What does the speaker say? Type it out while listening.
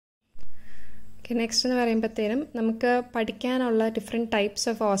Okay, next എന്ന് പറയുമ്പോഴത്തേനും നമുക്ക് പഠിക്കാനുള്ള ഡിഫറെൻറ്റ് ടൈപ്സ്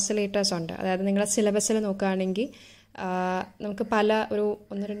ഓഫ് ഓസിലേറ്റേഴ്സ് ഉണ്ട്. അതായത് നിങ്ങളുടെ സിലബസിൽ നോക്കുകയാണെങ്കിൽ നമുക്ക് പല ഒരു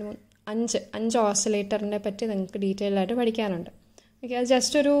 1 2 3 5 ഓസിലേറ്ററിനെ പറ്റി നിങ്ങൾക്ക് ഡീറ്റെയിൽ ആയിട്ട് പഠിക്കാനുണ്ട്. ഓക്കെ, അത്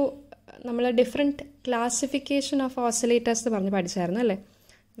ജസ്റ്റ് ഒരു നമ്മൾ ഡിഫറെൻറ്റ് ക്ലാസിഫിക്കേഷൻ ഓഫ് ഓസിലേറ്റേഴ്സ് എന്ന് പറഞ്ഞ് പഠിച്ചായിരുന്നു അല്ലേ.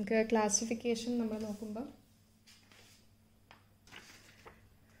 നമുക്ക് ക്ലാസിഫിക്കേഷൻ നമ്മൾ നോക്കുമ്പോൾ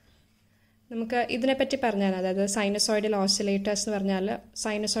നമുക്ക് ഇതിനെപ്പറ്റി പറഞ്ഞാൽ, അതായത് സൈനസോയിഡൽ ഓസിലേറ്റേഴ്സ് എന്ന് പറഞ്ഞാൽ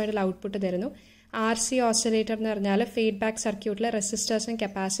സൈനസോയിഡൽ ഔട്ട്പുട്ട് തരുന്നു. RC ഓസിലേറ്റർ എന്ന് പറഞ്ഞാൽ ഫീഡ്ബാക്ക് സർക്യൂട്ടിലെ റെസിസ്റ്റേഴ്സും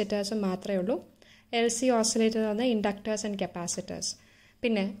കപ്പാസിറ്റേഴ്സും മാത്രമേ ഉള്ളൂ. LC ഓസിലേറ്റർ എന്ന് പറഞ്ഞാൽ ഇൻഡക്ടേഴ്സ് ആൻഡ് കപ്പാസിറ്റേഴ്സ്.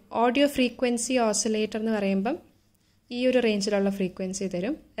 പിന്നെ ഓഡിയോ ഫ്രീക്വൻസി ഓസിലേറ്റർ എന്ന് പറയുമ്പം ഈ ഒരു റേഞ്ചിലുള്ള ഫ്രീക്വൻസി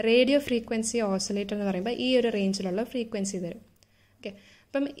തരും. റേഡിയോ ഫ്രീക്വൻസി ഓസിലേറ്റർ എന്ന് പറയുമ്പോൾ ഈ ഒരു റേഞ്ചിലുള്ള ഫ്രീക്വൻസി തരും. ഓക്കെ,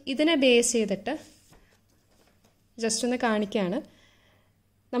 അപ്പം ഇതിനെ ബേസ് ചെയ്തിട്ട് ജസ്റ്റ് ഒന്ന് കാണിക്കുകയാണ്.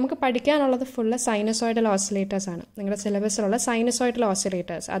 നമുക്ക് പഠിക്കാനുള്ളത് ഫുള്ള് സൈനസോയിഡൽ ഓസിലേറ്റേഴ്സ് ആണ്. നിങ്ങളുടെ സിലബസിലുള്ള സൈനസോയിഡൽ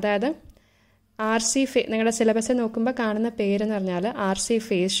ഓസിലേറ്റേഴ്സ്, അതായത് നിങ്ങളുടെ സിലബസിൽ നോക്കുമ്പോൾ കാണുന്ന പേരെന്ന് പറഞ്ഞാൽ RC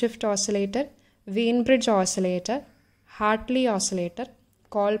phase shift oscillator, Wien bridge oscillator, Hartley oscillator,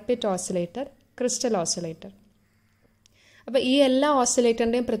 Colpitts oscillator, crystal oscillator. അപ്പോൾ ഈ എല്ലാ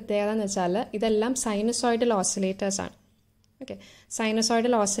ഓസിലേറ്ററിൻ്റെയും പ്രത്യേകത എന്ന് വെച്ചാൽ ഇതെല്ലാം സൈനസോയിഡൽ ഓസിലേറ്റേഴ്സ് ആണ്. ഓക്കെ,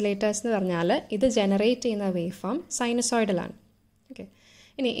 സൈനസോയിഡൽ ഓസിലേറ്റേഴ്സ് എന്ന് പറഞ്ഞാൽ ഇത് ജനറേറ്റ് ചെയ്യുന്ന വേവ് ഫോം സൈനസോയിഡലാണ്. ഓക്കെ,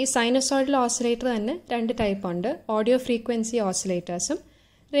 ഇനി ഈ സൈനസോയിഡൽ ഓസിലേറ്റർ തന്നെ 2 ടൈപ്പ് ഉണ്ട്. Audio frequency ഓസിലേറ്റേഴ്സും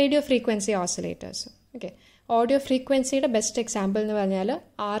radio frequency ഓസിലേറ്റേഴ്സും. Okay, audio ഫ്രീക്വൻസിയുടെ ബെസ്റ്റ് എക്സാമ്പിൾ എന്ന് പറഞ്ഞാൽ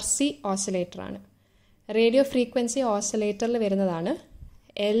RC ഓസിലേറ്ററാണ്. റേഡിയോ ഫ്രീക്വൻസി ഓസിലേറ്ററിൽ വരുന്നതാണ്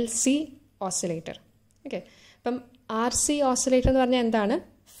LC ഓസിലേറ്റർ. ഓക്കെ, അപ്പം RC ഓസിലേറ്റർ എന്ന് പറഞ്ഞാൽ എന്താണ്?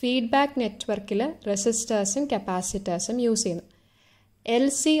 ഫീഡ്ബാക്ക് നെറ്റ്വർക്കിൽ റെസിസ്റ്റേഴ്സും കപ്പാസിറ്റേഴ്സും യൂസ് ചെയ്യുന്നു.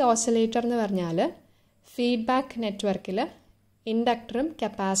 LC ഓസിലേറ്റർ എന്ന് പറഞ്ഞാൽ ഫീഡ്ബാക്ക് നെറ്റ്വർക്കിൽ ഇൻഡക്ടറും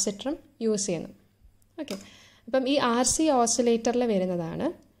കപ്പാസിറ്ററും യൂസ് ചെയ്യുന്നു. ഓക്കെ, അപ്പം ഈ RC ഓസിലേറ്ററിൽ വരുന്നതാണ്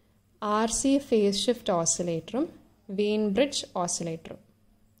RC phase shift ഓസിലേറ്ററും Wien bridge ഓസിലേറ്ററും.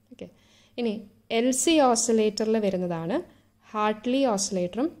 Okay, ഇനി LC ഓസിലേറ്ററിൽ വരുന്നതാണ് Hartley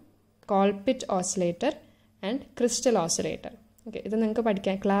ഓസിലേറ്ററും Colpitts oscillator and crystal oscillator. Okay, ഇത് നിങ്ങൾക്ക്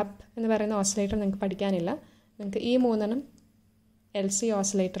പഠിക്കാൻ, ക്ലാപ്പ് എന്ന് പറയുന്ന ഓസിലേറ്റർ നിങ്ങൾക്ക് പഠിക്കാനില്ല. നിങ്ങൾക്ക് ഈ 3 LC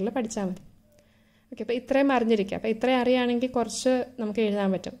ഓസിലേറ്ററിൽ പഠിച്ചാൽ മതി. ഓക്കെ, അപ്പോൾ ഇത്രയും അറിഞ്ഞിരിക്കുക. അപ്പോൾ ഇത്രയും അറിയുകയാണെങ്കിൽ കുറച്ച് നമുക്ക് എഴുതാൻ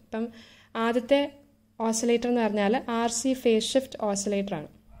പറ്റും. അപ്പം ആദ്യത്തെ ഓസിലേറ്റർ എന്ന് പറഞ്ഞാൽ RC ഫേസ് ഷിഫ്റ്റ് ഓസിലേറ്റർ ആണ്.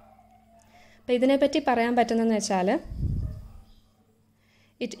 അപ്പോൾ ഇതിനെപ്പറ്റി പറയാൻ പറ്റുന്നതെന്ന് വെച്ചാൽ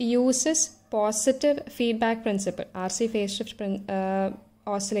it uses positive feedback principle. RC phase shift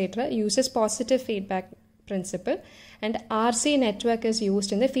oscillator uses positive feedback principle and RC network is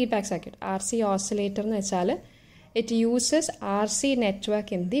used in the feedback circuit. RC oscillator എന്ന് വെച്ചാൽ it uses RC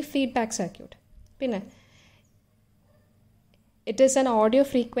network in the feedback circuit. പിന്നെ it is an audio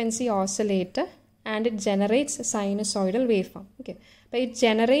frequency oscillator and it generates sinusoidal waveform. Okay, but it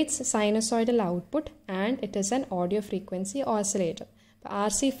generates sinusoidal output and it is an audio frequency oscillator. അപ്പോൾ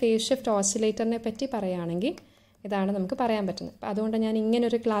RC phase shift oscillatorനെ പറ്റി പറയുകയാണെങ്കിൽ ഇതാണ് നമുക്ക് പറയാൻ പറ്റുന്നത്. അപ്പോൾ അതുകൊണ്ട് ഞാൻ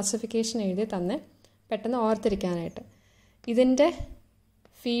ഇങ്ങനൊരു ക്ലാസിഫിക്കേഷൻ എഴുതി തന്നെ പെട്ടെന്ന് ഓർത്തിരിക്കാനായിട്ട്. ഇതിൻ്റെ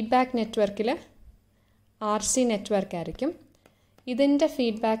ഫീഡ്ബാക്ക് നെറ്റ്വർക്കിൽ RC നെറ്റ്വർക്ക് ആയിരിക്കും. ഇതിൻ്റെ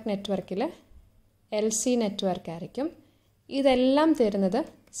ഫീഡ്ബാക്ക് നെറ്റ്വർക്കിൽ LC നെറ്റ്വർക്ക് ആയിരിക്കും. ഇതെല്ലാം തരുന്നത്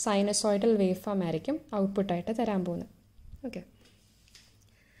സൈനസോയിഡൽ വേവ് ഫോം ആയിരിക്കും ഔട്ട്പുട്ടായിട്ട് തരാൻ പോകുന്നത്. ഓക്കെ,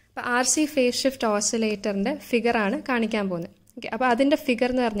 അപ്പോൾ RC ഫേസ് ഷിഫ്റ്റ് ഓസിലേറ്ററിൻ്റെ ഫിഗറാണ് കാണിക്കാൻ പോകുന്നത്. ഓക്കെ, അപ്പോൾ അതിൻ്റെ ഫിഗർ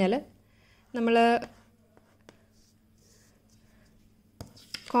എന്ന് പറഞ്ഞാൽ നമ്മൾ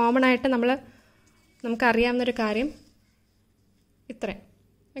കോമൺ ആയിട്ട് നമുക്കറിയാവുന്നൊരു കാര്യം ഇത്രയും.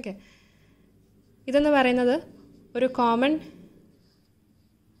 ഓക്കെ, ഇതെന്ന് പറയുന്നത് ഒരു കോമൺ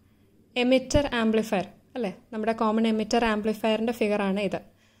എമിറ്റർ ആംപ്ലിഫയർ അല്ലേ. നമ്മുടെ കോമൺ എമിറ്റർ ആംപ്ലിഫയറിൻ്റെ ഫിഗറാണ് ഇത്.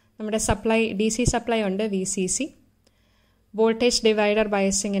 നമ്മുടെ സപ്ലൈ DC സപ്ലൈ ഉണ്ട്, VCC. Voltage divider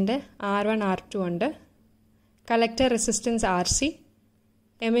ബയസിങ്ങിൻ്റെ R1 R2 ഉണ്ട്. Collector resistance RC,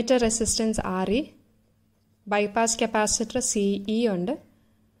 emitter resistance RE, bypass capacitor CE ഉണ്ട്.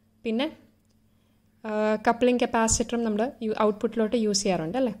 പിന്നെ കപ്ലിംഗ് കപ്പാസിറ്ററും നമ്മൾ ഔട്ട്പുട്ടിലോട്ട് യൂസ്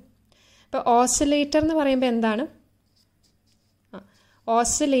ചെയ്യാറുണ്ട് അല്ലേ. അപ്പോൾ ഓസിലേറ്റർ എന്ന് പറയുമ്പോൾ എന്താണ്?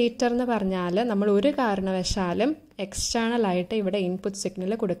 ഓസിലേറ്റർ എന്ന് പറഞ്ഞാൽ നമ്മൾ ഒരു കാരണവശാലും എക്സ്റ്റേണൽ ആയിട്ട് ഇവിടെ ഇൻപുട്ട്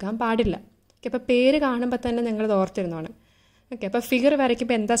സിഗ്നൽ കൊടുക്കാൻ പാടില്ല. ഓക്കെ, അപ്പോൾ പേര് കാണുമ്പോൾ തന്നെ നിങ്ങളത് ഓർത്തിരുന്നോണം. ഓക്കെ, അപ്പോൾ ഫിഗർ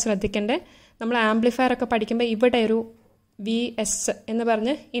വരയ്ക്കുമ്പോൾ എന്താ ശ്രദ്ധിക്കേണ്ടത്? നമ്മൾ ആംപ്ലിഫയർ ഒക്കെ പഠിക്കുമ്പോൾ ഇവിടെ ഒരു VS എന്ന്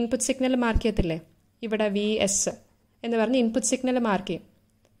പറഞ്ഞ് ഇൻപുട്ട് സിഗ്നൽ മാർക്ക് ചെയ്യത്തില്ലേ? ഇവിടെ VS എന്ന് പറഞ്ഞ് ഇൻപുട്ട് സിഗ്നൽ മാർക്ക് ചെയ്യും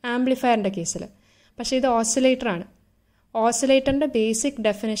ആംപ്ലിഫയറിൻ്റെ കേസിൽ. പക്ഷേ ഇത് ഓസിലേറ്ററാണ്. ഓസിലേറ്ററിൻ്റെ ബേസിക്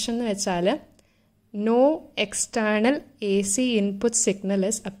ഡെഫിനിഷൻ എന്ന് വെച്ചാൽ no external AC input signal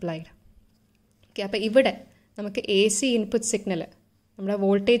is applied. Okay, അപ്പോൾ ഇവിടെ നമുക്ക് AC ഇൻപുട്ട് സിഗ്നൽ നമ്മുടെ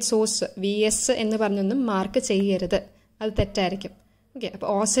വോൾട്ടേജ് സോഴ്സ് VS എന്ന് പറഞ്ഞൊന്നും മാർക്ക് ചെയ്യരുത്. അത് തെറ്റായിരിക്കും. ഓക്കെ, അപ്പോൾ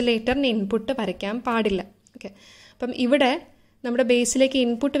ഓസിലേറ്ററിന് ഇൻപുട്ട് വരയ്ക്കാൻ പാടില്ല. ഓക്കെ, അപ്പം ഇവിടെ നമ്മുടെ ബേസിലേക്ക്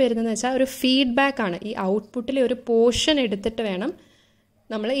ഇൻപുട്ട് വരുന്നതെന്ന് വെച്ചാൽ ഒരു ഫീഡ്ബാക്ക് ആണ്. ഈ ഔട്ട്പുട്ടിലെ ഒരു പോർഷൻ എടുത്തിട്ട് വേണം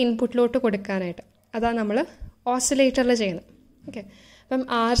നമ്മൾ ഇൻപുട്ടിലോട്ട് കൊടുക്കാനായിട്ട്. അതാണ് നമ്മൾ ഓസിലേറ്ററിൽ ചെയ്യുന്നത്. ഓക്കെ, അപ്പം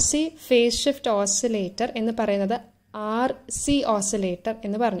RC ഫേസ് ഷിഫ്റ്റ് ഓസിലേറ്റർ എന്ന് പറയുന്നത് RC ഓസിലേറ്റർ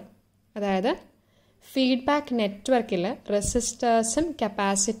എന്ന് പറഞ്ഞു. അതായത് ഫീഡ്ബാക്ക് നെറ്റ്വർക്കിൽ റെസിസ്റ്റേഴ്സും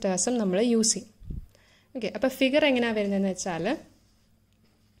കപ്പാസിറ്റേഴ്സും നമ്മൾ യൂസ് ചെയ്യും. ഓക്കെ, അപ്പോൾ ഫിഗർ എങ്ങനെയാണ് വരുന്നതെന്ന് വെച്ചാൽ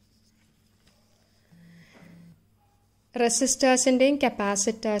റെസിസ്റ്റേഴ്സിൻ്റെയും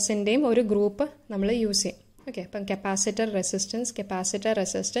കപ്പാസിറ്റേഴ്സിൻ്റെയും ഒരു ഗ്രൂപ്പ് നമ്മൾ യൂസ് ചെയ്യും. ഓക്കെ, അപ്പം കപ്പാസിറ്റർ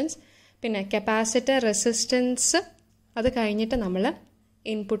റെസിസ്റ്റൻസ്, പിന്നെ കപ്പാസിറ്റർ റെസിസ്റ്റൻസ് അത് കഴിഞ്ഞിട്ട് നമ്മൾ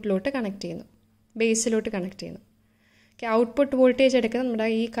ഇൻപുട്ടിലോട്ട് കണക്ട് ചെയ്യുന്നു, ബേസിലോട്ട് കണക്ട് ചെയ്യുന്നു. ഓക്കെ, ഔട്ട്പുട്ട് വോൾട്ടേജ് എടുക്കുന്നത് നമ്മുടെ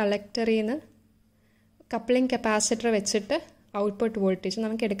ഈ കളക്ടറിൽ നിന്ന് കപ്ലിംഗ് കപ്പാസിറ്റർ വെച്ചിട്ട് ഔട്ട്പുട്ട് വോൾട്ടേജ്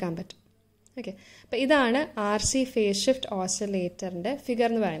നമുക്ക് എടുക്കാൻ പറ്റും. ഓക്കെ, അപ്പോൾ ഇതാണ് RC ഫേസ് ഷിഫ്റ്റ് ഓസിലേറ്ററിൻ്റെ ഫിഗർ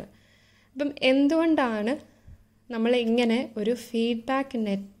എന്ന് പറയുന്നത്. അപ്പം എന്തുകൊണ്ടാണ് നമ്മൾ ഇങ്ങനെ ഒരു ഫീഡ്ബാക്ക്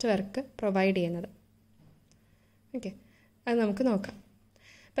നെറ്റ്വർക്ക് പ്രൊവൈഡ് ചെയ്യുന്നത്? ഓക്കെ, അത് നമുക്ക് നോക്കാം.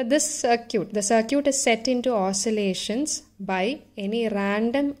 But the circuit is set into oscillations by any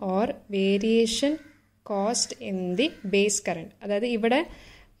random or variation caused in the base current. അതായത് ഇവിടെ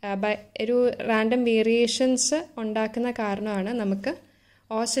ഒരു റാൻഡം വേരിയേഷൻസ് ഉണ്ടാക്കുന്ന കാരണമാണ് നമുക്ക്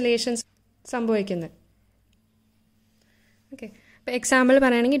ഓസിലേഷൻസ് സംഭവിക്കുന്നത്. ഓക്കെ, ഇപ്പോൾ എക്സാമ്പിൾ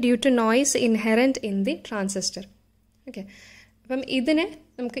പറയുകയാണെങ്കിൽ due to noise inherent in the transistor. Okay, അപ്പം ഇതിന്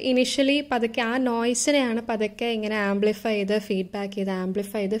നമുക്ക് ഇനിഷ്യലി പതുക്കെ ആ നോയ്സിനെയാണ് പതുക്കെ ഇങ്ങനെ ആംപ്ലിഫൈ ചെയ്ത് ഫീഡ്ബാക്ക്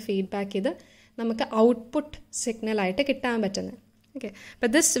ചെയ്ത് നമുക്ക് ഔട്ട്പുട്ട് സിഗ്നലായിട്ട് കിട്ടാൻ പറ്റുന്നത്. ഓക്കെ, അപ്പോൾ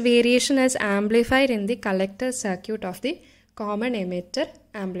this variation is amplified in the collector circuit of the common emitter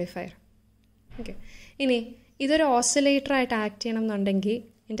amplifier. Okay, ഇനി ഇതൊരു ഓസിലേറ്ററായിട്ട് ആക്ട് ചെയ്യണം എന്നുണ്ടെങ്കിൽ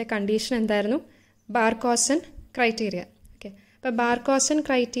ഇതിൻ്റെ കണ്ടീഷൻ എന്തായിരുന്നു? ബാർക്കോസൻ ക്രൈറ്റീരിയ. ഓക്കെ, അപ്പോൾ ബാർക്കോസൻ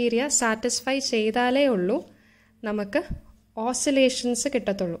ക്രൈറ്റീരിയ സാറ്റിസ്ഫൈ ചെയ്താലേ ഉള്ളൂ നമുക്ക് ഓസിലേഷൻസ്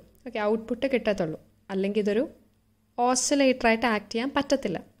കിട്ടത്തുള്ളൂ. ഓക്കെ, ഔട്ട്പുട്ട് കിട്ടത്തുള്ളൂ. അല്ലെങ്കിൽ ഇതൊരു ഓസിലേറ്ററായിട്ട് ആക്ട് ചെയ്യാൻ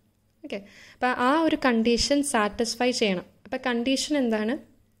പറ്റത്തില്ല. ഓക്കെ, അപ്പോൾ ആ ഒരു കണ്ടീഷൻ സാറ്റിസ്ഫൈ ചെയ്യണം. അപ്പോൾ കണ്ടീഷൻ എന്താണ്?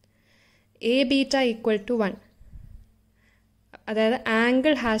 A beta equal to 1. അതായത്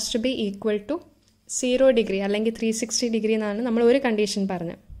angle has to B equal to 0 degree അല്ലെങ്കിൽ 360 ഡിഗ്രി എന്നാണ് നമ്മൾ ഒരു കണ്ടീഷൻ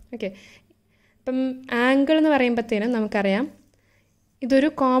പറഞ്ഞത്. ഓക്കെ, അപ്പം ആംഗിൾ എന്ന് പറയുമ്പോഴത്തേനും നമുക്കറിയാം ഇതൊരു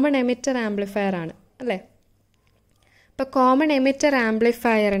കോമൺ എമിറ്റർ ആംപ്ലിഫയർ ആണ് അല്ലേ? അപ്പോൾ കോമൺ എമിറ്റർ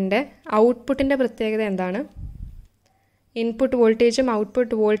ആംപ്ലിഫയറിൻ്റെ ഔട്ട്പുട്ടിൻ്റെ പ്രത്യേകത എന്താണ്? ഇൻപുട്ട് വോൾട്ടേജും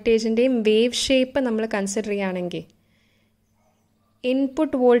ഔട്ട്പുട്ട് വോൾട്ടേജിൻ്റെയും വേവ് ഷേപ്പ് നമ്മൾ കൺസിഡർ ചെയ്യുകയാണെങ്കിൽ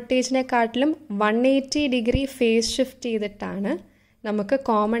ഇൻപുട്ട് വോൾട്ടേജിനെക്കാട്ടിലും 180 ഡിഗ്രി ഫേസ് ഷിഫ്റ്റ് ചെയ്തിട്ടാണ് നമുക്ക്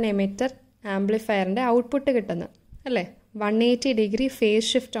കോമൺ എമിറ്റർ ആംപ്ലിഫയറിൻ്റെ ഔട്ട്പുട്ട് കിട്ടുന്നത് അല്ലേ? 180 ഡിഗ്രി ഫേസ്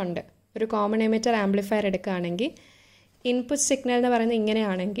ഷിഫ്റ്റ് ഉണ്ട്. ഒരു കോമൺ എമിറ്റർ ആംപ്ലിഫയർ എടുക്കുകയാണെങ്കിൽ ഇൻപുട്ട് സിഗ്നൽ എന്ന് പറയുന്നത്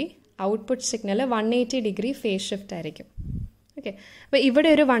ഇങ്ങനെയാണെങ്കിൽ output signal 180 degree phase shift ആയിരിക്കും. ഓക്കെ, അപ്പോൾ ഇവിടെ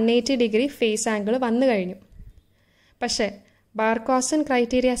ഒരു 180 ഡിഗ്രി ഫേസ് ആംഗിൾ വന്നു കഴിഞ്ഞു. പക്ഷേ ബാർക്കോസൻ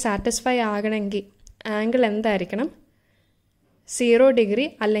ക്രൈറ്റീരിയ സാറ്റിസ്ഫൈ ആകണമെങ്കിൽ ആംഗിൾ എന്തായിരിക്കണം? 0 ഡിഗ്രി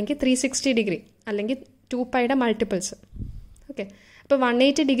അല്ലെങ്കിൽ 360 ഡിഗ്രി അല്ലെങ്കിൽ 2πയുടെ മൾട്ടിപ്പിൾസ്. ഓക്കെ, അപ്പോൾ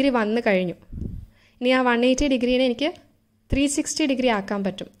 180 ഡിഗ്രി വന്നു കഴിഞ്ഞു. ഇനി ആ 180 ഡിഗ്രീനെ എനിക്ക് 360 ഡിഗ്രി ആക്കാൻ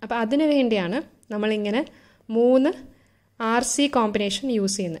പറ്റും. അപ്പോൾ അതിനു വേണ്ടിയാണ് നമ്മളിങ്ങനെ 3 RC കോമ്പിനേഷൻ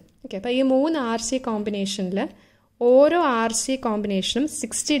യൂസ് ചെയ്യുന്നത്. ഓക്കെ, അപ്പോൾ ഈ 3 RC കോമ്പിനേഷനിൽ ഓരോ RC കോമ്പിനേഷനും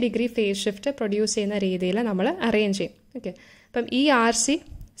 60 ഡിഗ്രി ഫേസ് ഷിഫ്റ്റ് പ്രൊഡ്യൂസ് ചെയ്യുന്ന രീതിയിൽ നമ്മൾ അറേഞ്ച് ചെയ്യും. ഓക്കെ, അപ്പം ഈ RC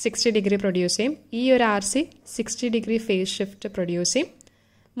 60 ഡിഗ്രി പ്രൊഡ്യൂസ് ചെയ്യും, ഈ ഒരു RC 60 degree phase shift produce ചെയ്യും,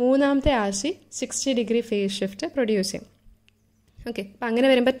 മൂന്നാമത്തെ RC 60 degree phase shift produce ചെയ്യും. ഓക്കെ, അപ്പം അങ്ങനെ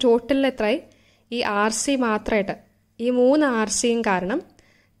വരുമ്പോൾ ടോട്ടലിൽ എത്രയായി? ഈ RC മാത്രമായിട്ട് ഈ 3 RCയും കാരണം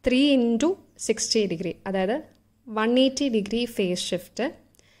 3 × 60 ഡിഗ്രി അതായത് 180 ഡിഗ്രി ഫേസ് ഷിഫ്റ്റ്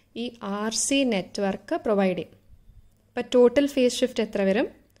ഈ RC നെറ്റ്വർക്ക് പ്രൊവൈഡ് ചെയ്യും. അപ്പോൾ ടോട്ടൽ ഫേസ് ഷിഫ്റ്റ് എത്ര വരും?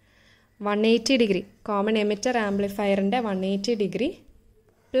 180 degree common emitter ആംപ്ലിഫയറിൻ്റെ 180 degree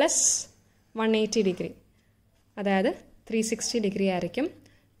plus 180 degree അതായത് 360 ഡിഗ്രി ആയിരിക്കും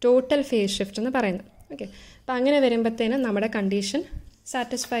ടോട്ടൽ ഫേസ് ഷിഫ്റ്റ് എന്ന് പറയുന്നത്. ഓക്കെ, അപ്പോൾ അങ്ങനെ വരുമ്പോഴത്തേനും നമ്മുടെ കണ്ടീഷൻ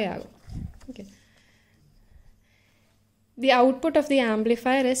സാറ്റിസ്ഫൈ ആകും. Okay, the output of the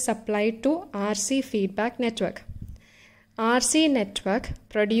amplifier is supplied to RC feedback network. RC network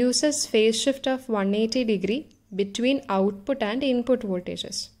produces phase shift of 180 degree between output and input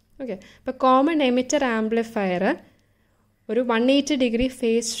voltages. Okay, അപ്പോൾ common emitter amplifier ഒരു 180 degree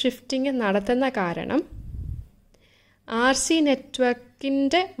phase shifting നടത്തുന്ന കാരണം RC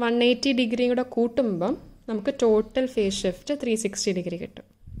നെറ്റ്വർക്കിൻ്റെ 180 ഡിഗ്രിയും കൂടെ കൂട്ടുമ്പം നമുക്ക് total phase shift 360 degree കിട്ടും.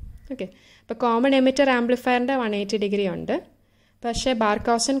 Okay, അപ്പോൾ common emitter ആംപ്ലിഫയറിൻ്റെ 180 degree ഉണ്ട്. പക്ഷേ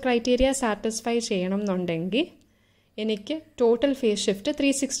ബാർക്കോസൻ ക്രൈറ്റീരിയ സാറ്റിസ്ഫൈ ചെയ്യണം എന്നുണ്ടെങ്കിൽ എനിക്ക് ടോട്ടൽ ഫേസ് ഷിഫ്റ്റ്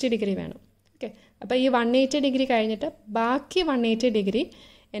 360 ഡിഗ്രി വേണം. ഓക്കെ, അപ്പോൾ ഈ 180 ഡിഗ്രി കഴിഞ്ഞിട്ട് ബാക്കി 180 ഡിഗ്രി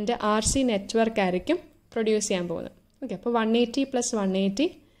എൻ്റെ RC നെറ്റ്വർക്ക് ആയിരിക്കും പ്രൊഡ്യൂസ് ചെയ്യാൻ പോകുന്നത്. ഓക്കെ, അപ്പോൾ 180 + 180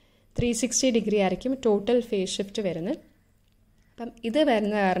 360 ഡിഗ്രി ആയിരിക്കും ടോട്ടൽ ഫേസ് ഷിഫ്റ്റ് വരുന്നത്. അപ്പം ഇത്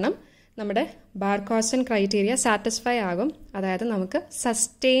വരുന്ന കാരണം നമ്മുടെ ബാർക്കോസൻ ക്രൈറ്റീരിയ സാറ്റിസ്ഫൈ ആകും. അതായത് നമുക്ക്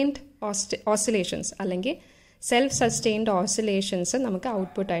സസ്റ്റെയിൻഡ് ഓസിലേഷൻസ് അല്ലെങ്കിൽ സെൽഫ് സസ്റ്റെയിൻഡ് ഓസിലേഷൻസ് നമുക്ക്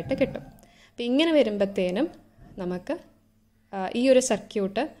ഔട്ട്പുട്ടായിട്ട് കിട്ടും. അപ്പം ഇങ്ങനെ വരുമ്പോഴത്തേനും നമുക്ക് ഈ ഒരു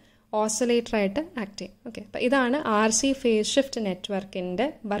സർക്യൂട്ട് ഓസിലേറ്ററായിട്ട് ആക്ട് ചെയ്യും. ഓക്കെ, അപ്പോൾ ഇതാണ് RC phase shift നെറ്റ്വർക്കിൻ്റെ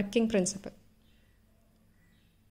working principle.